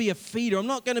that I'm going to be a feeder. I'm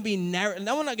not going to be narrative.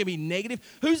 No, I'm not going to be negative.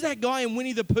 Who's that guy in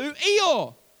Winnie the Pooh?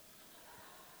 Eeyore.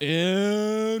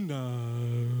 No.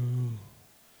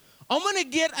 I'm going to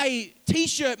get a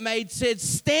t-shirt made said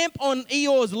stamp on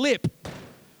Eeyore's lip.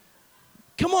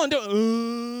 Come on, do it.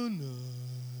 No.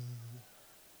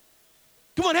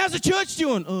 Come on, how's the church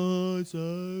doing? Oh, it's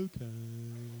okay.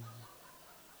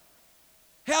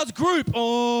 How's group?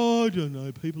 Oh, I don't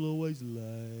know. People are always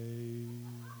late.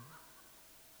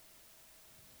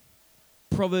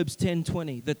 Proverbs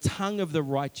 10:20. The tongue of the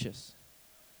righteous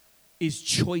is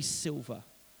choice silver,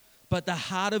 but the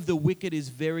heart of the wicked is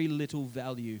very little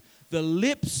value. The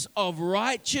lips of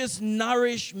righteous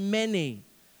nourish many,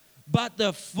 but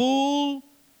the fool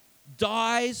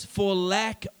dies for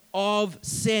lack of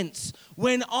sense.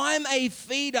 When I'm a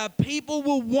feeder, people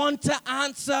will want to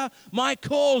answer my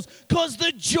calls because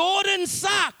the Jordan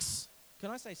sucks. Can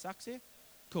I say sucks here?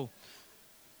 Cool.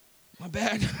 My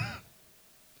bad.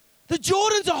 The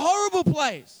Jordan's a horrible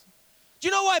place. Do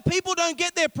you know why people don't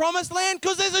get their promised land?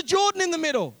 Because there's a Jordan in the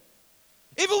middle.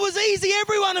 If it was easy,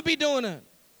 everyone would be doing it.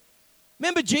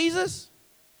 Remember Jesus?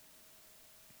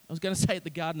 I was going to say at the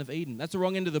Garden of Eden. That's the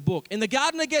wrong end of the book. In the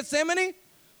Garden of Gethsemane,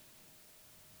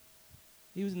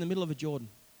 he was in the middle of a Jordan.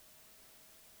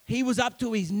 He was up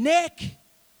to his neck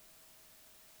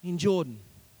in Jordan.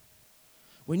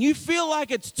 When you feel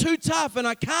like it's too tough and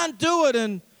I can't do it,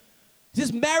 and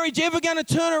is this marriage ever going to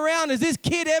turn around? Is this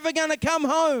kid ever going to come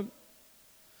home?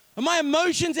 Are my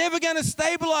emotions ever going to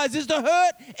stabilize? Is the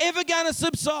hurt ever going to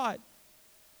subside?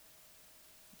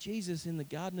 Jesus in the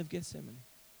Garden of Gethsemane,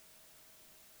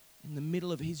 in the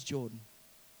middle of his Jordan,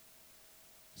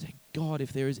 said, God,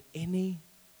 if there is any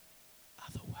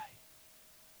other way,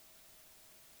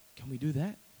 can we do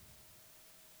that?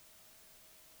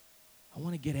 I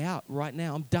want to get out right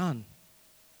now. I'm done.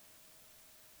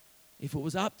 If it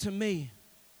was up to me,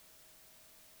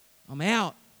 I'm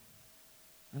out.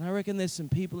 And I reckon there's some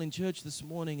people in church this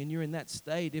morning and you're in that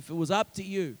state. If it was up to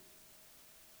you,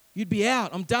 you'd be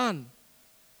out. I'm done.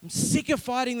 I'm sick of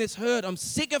fighting this hurt. I'm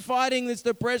sick of fighting this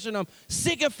depression. I'm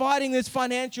sick of fighting this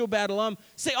financial battle. I'm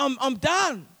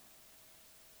done.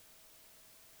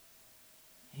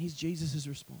 Here's Jesus'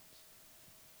 response.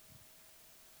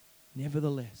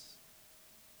 Nevertheless,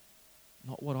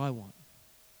 not what I want,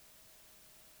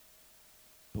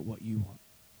 but what you want.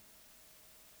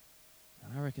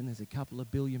 And I reckon there's a couple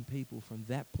of billion people from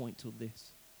that point till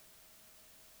this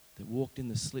that walked in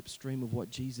the slipstream of what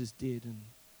Jesus did and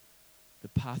the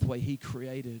pathway he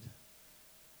created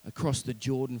across the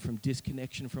Jordan from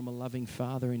disconnection from a loving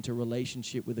Father into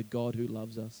relationship with a God who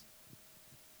loves us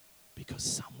because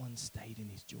someone stayed in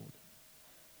his Jordan.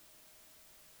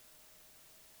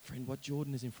 Friend, what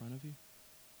Jordan is in front of you?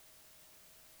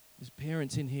 There's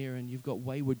parents in here and you've got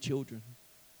wayward children.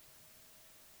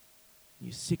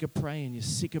 You're sick of praying, you're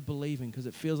sick of believing because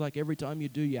it feels like every time you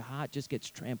do, your heart just gets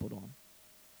trampled on.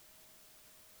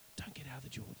 Don't get out of the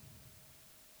Jordan.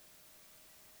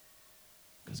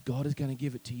 Because God is going to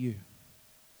give it to you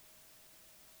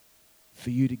for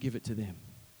you to give it to them.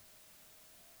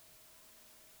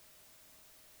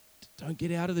 Don't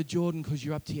get out of the Jordan because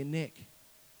you're up to your neck.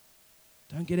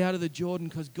 Don't get out of the Jordan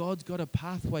because God's got a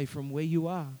pathway from where you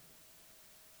are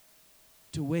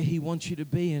to where he wants you to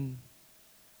be. And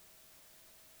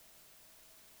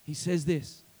he says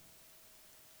this,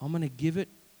 I'm going to give it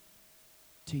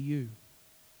to you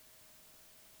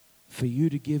for you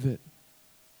to give it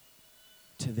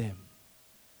to them.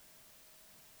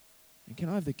 And can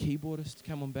I have the keyboardist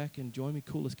come on back and join me?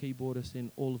 Coolest keyboardist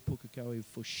in all of Pukekohe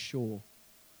for sure.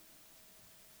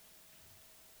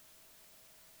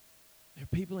 There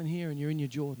are people in here and you're in your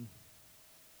Jordan.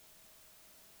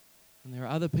 And there are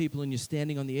other people and you're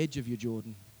standing on the edge of your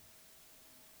Jordan.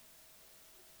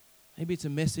 Maybe it's a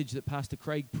message that Pastor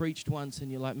Craig preached once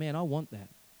and you're like, man, I want that.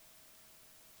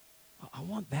 I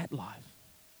want that life.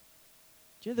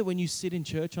 Do you know that when you sit in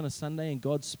church on a Sunday and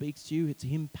God speaks to you, it's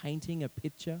him painting a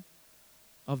picture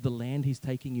of the land he's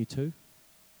taking you to?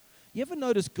 You ever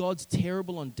notice God's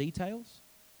terrible on details?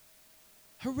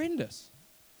 Horrendous.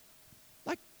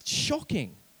 Like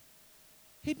shocking.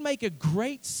 He'd make a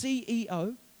great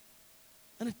CEO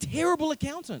and a terrible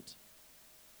accountant.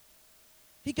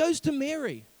 He goes to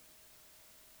Mary,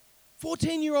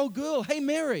 14-year-old girl. Hey,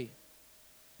 Mary,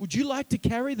 would you like to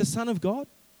carry the Son of God?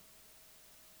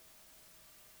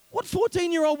 What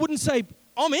 14-year-old wouldn't say,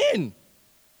 I'm in?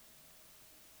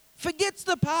 Forgets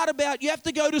the part about you have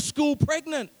to go to school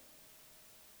pregnant.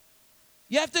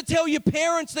 You have to tell your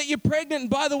parents that you're pregnant. And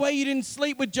by the way, you didn't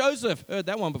sleep with Joseph. Heard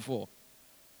that one before.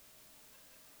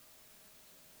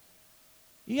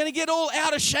 You're going to get all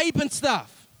out of shape and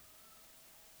stuff.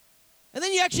 And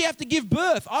then you actually have to give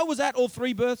birth. I was at all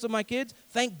 3 births of my kids.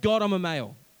 Thank God I'm a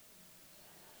male.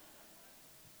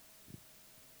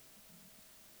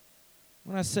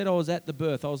 When I said I was at the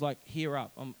birth, I was like, here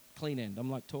up. I'm clean end. I'm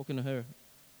like talking to her,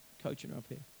 coaching her up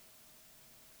here.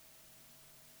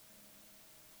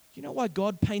 Do you know why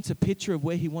God paints a picture of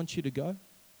where he wants you to go?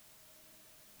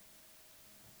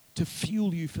 To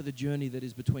fuel you for the journey that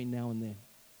is between now and then.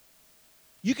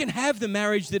 You can have the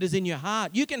marriage that is in your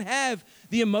heart. You can have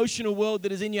the emotional world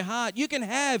that is in your heart. You can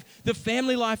have the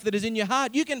family life that is in your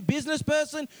heart. You can, business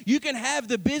person, you can have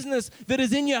the business that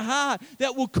is in your heart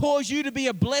that will cause you to be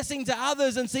a blessing to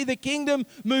others and see the kingdom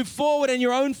move forward and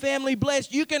your own family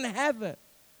blessed. You can have it.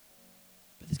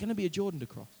 But there's going to be a Jordan to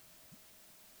cross.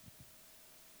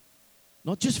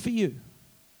 Not just for you,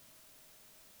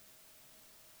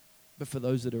 but for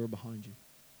those that are behind you.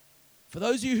 For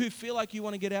those of you who feel like you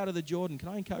want to get out of the Jordan, can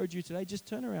I encourage you today, just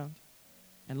turn around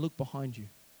and look behind you.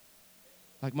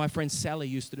 Like my friend Sally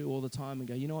used to do all the time and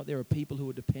go, you know what, there are people who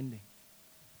are depending.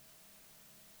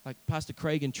 Like Pastor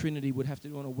Craig and Trinity would have to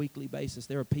do on a weekly basis.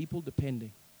 There are people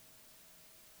depending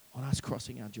on us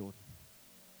crossing our Jordan.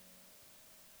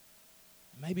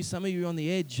 Maybe some of you are on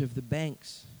the edge of the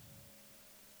banks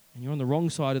and you're on the wrong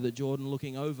side of the Jordan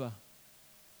looking over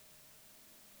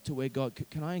to where God,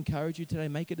 can I encourage you today,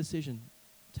 make a decision,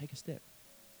 take a step.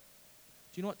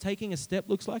 Do you know what taking a step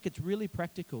looks like? It's really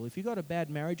practical. If you've got a bad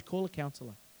marriage, call a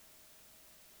counselor.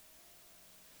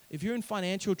 If you're in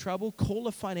financial trouble, call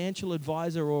a financial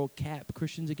advisor or CAP,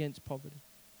 Christians Against Poverty.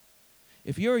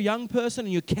 If you're a young person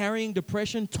and you're carrying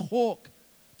depression, talk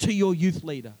to your youth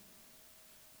leader.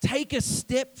 Take a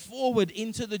step forward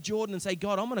into the Jordan and say,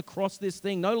 God, I'm going to cross this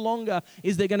thing. No longer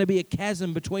is there going to be a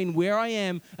chasm between where I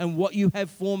am and what you have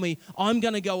for me. I'm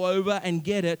going to go over and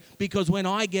get it because when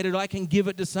I get it, I can give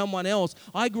it to someone else.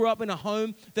 I grew up in a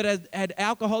home that had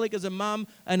alcoholic as a mum,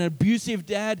 an abusive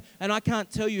dad, and I can't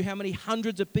tell you how many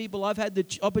hundreds of people I've had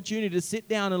the opportunity to sit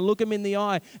down and look them in the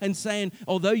eye and saying,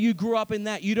 although you grew up in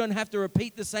that, you don't have to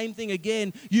repeat the same thing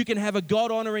again. You can have a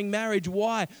God-honoring marriage.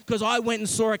 Why? Because I went and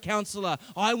saw a counselor.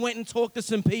 I went and talked to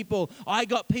some people. I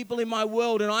got people in my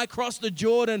world and I crossed the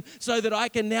Jordan so that I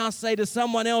can now say to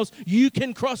someone else, you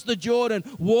can cross the Jordan,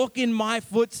 walk in my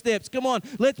footsteps. Come on,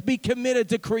 let's be committed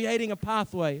to creating a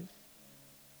pathway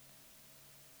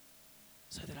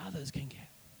so that others can get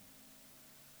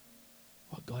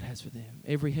what God has for them.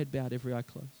 Every head bowed, every eye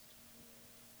closed.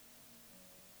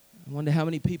 I wonder how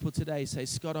many people today say,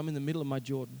 Scott, I'm in the middle of my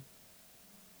Jordan.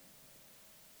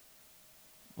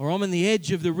 Or I'm on the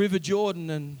edge of the River Jordan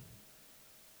and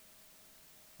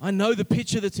I know the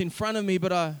picture that's in front of me,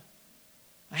 but I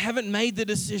haven't made the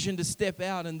decision to step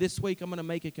out, and this week I'm going to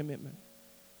make a commitment.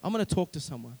 I'm going to talk to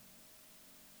someone.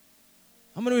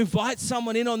 I'm going to invite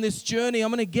someone in on this journey. I'm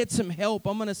going to get some help.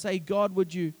 I'm going to say, God,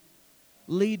 would you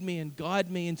lead me and guide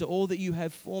me into all that you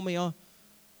have for me?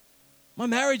 My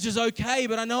marriage is okay,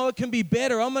 but I know it can be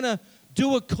better. I'm going to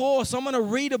do a course. I'm going to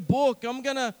read a book. I'm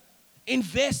going to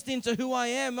invest into who I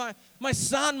am. My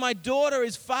son, my daughter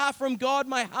is far from God.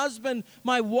 My husband,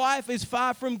 my wife is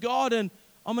far from God, and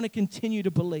I'm going to continue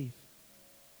to believe.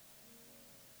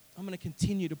 I'm going to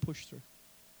continue to push through.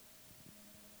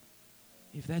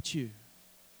 If that's you,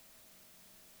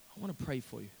 I want to pray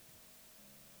for you.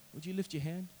 Would you lift your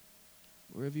hand?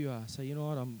 Wherever you are, say, you know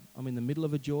what, I'm in the middle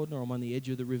of a Jordan, or I'm on the edge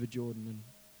of the River Jordan, and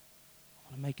I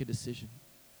want to make a decision.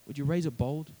 Would you raise it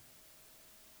bold?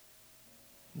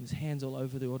 There's hands all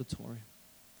over the auditorium.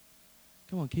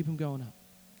 Come on, keep them going up.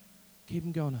 Keep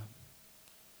them going up.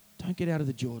 Don't get out of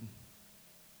the Jordan.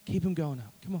 Keep them going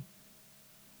up. Come on.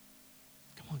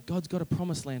 Come on, God's got a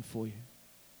promised land for you.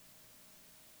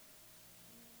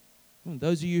 Come on,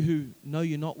 those of you who know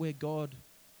you're not where God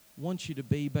wants you to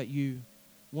be, but you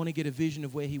want to get a vision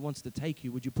of where He wants to take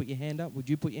you, would you put your hand up? Would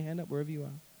you put your hand up wherever you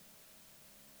are?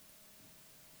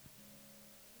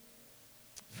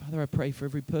 Father, I pray for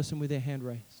every person with their hand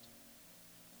raised,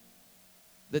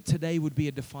 that today would be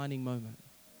a defining moment,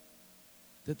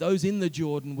 that those in the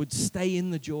Jordan would stay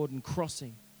in the Jordan,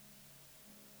 crossing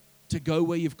to go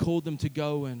where you've called them to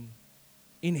go and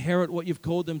inherit what you've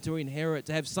called them to inherit,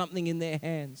 to have something in their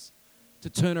hands to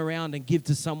turn around and give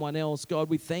to someone else. God,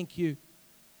 we thank you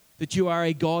that you are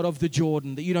a God of the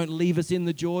Jordan, that you don't leave us in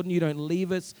the Jordan, you don't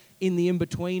leave us in the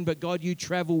in-between, but God, you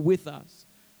travel with us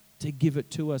to give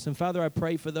it to us. And Father, I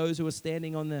pray for those who are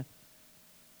standing on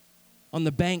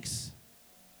the banks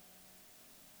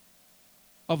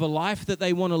of a life that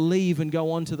they want to leave and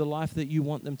go on to the life that you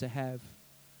want them to have.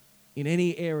 In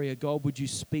any area, God, would you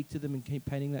speak to them and keep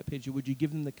painting that picture? Would you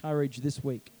give them the courage this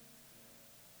week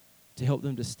to help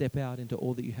them to step out into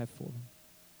all that you have for them?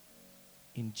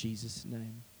 In Jesus'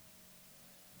 name.